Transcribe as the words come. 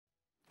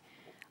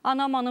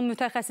Anamanın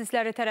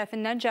mütəxəssisləri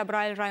tərəfindən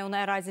Cəbrayıl rayonu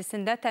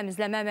ərazisində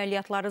təmizləmə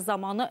əməliyyatları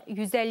zamanı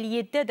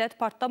 157 ədəd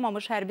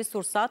partlamamış hərbi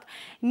sursat,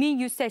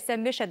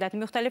 1185 ədəd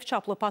müxtəlif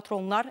çaplı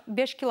patronlar,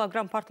 5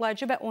 kiloqram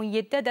partlayıcı və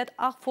 17 ədəd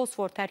ağ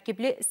fosfor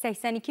tərkibli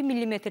 82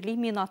 mm-lik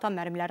minaatan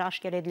mərmiləri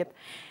aşkar edilib.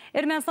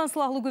 Ermənistan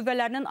Silahlı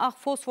Qüvvələrinin ağ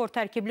fosfor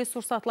tərkibli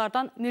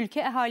sursatlardan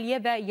mülki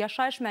əhaliyə və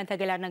yaşayış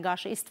məntəqələrinə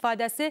qarşı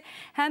istifadəsi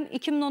həm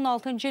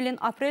 2016-cı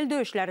ilin aprel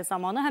döyüşləri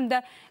zamanı, həm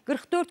də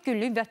 44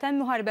 günlük vətən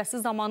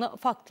müharibəsi zamanı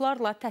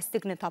faktlarla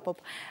təsdiqini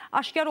tapıb.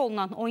 Aşkar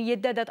olunan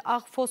 17 ədəd ağ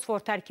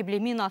fosfor tərkibli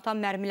minaatan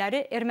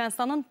mərmiləri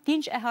Ermənistanın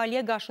dinc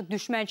əhaliyə qarşı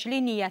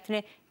düşmənçilik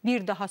niyyətini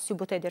bir daha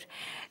sübut edir.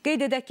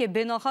 Qeyd edək ki,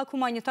 beynəlxalq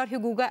humanitar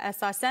hüquqa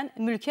əsasən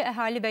mülki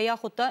əhali və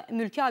yaxud da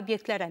mülki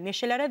obyektlərə,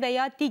 meşələrə və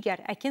ya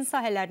digər əkin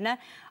sahələrinə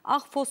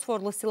ağ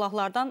fosforlu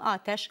silahlardan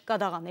atəş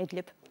qadağan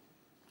edilib.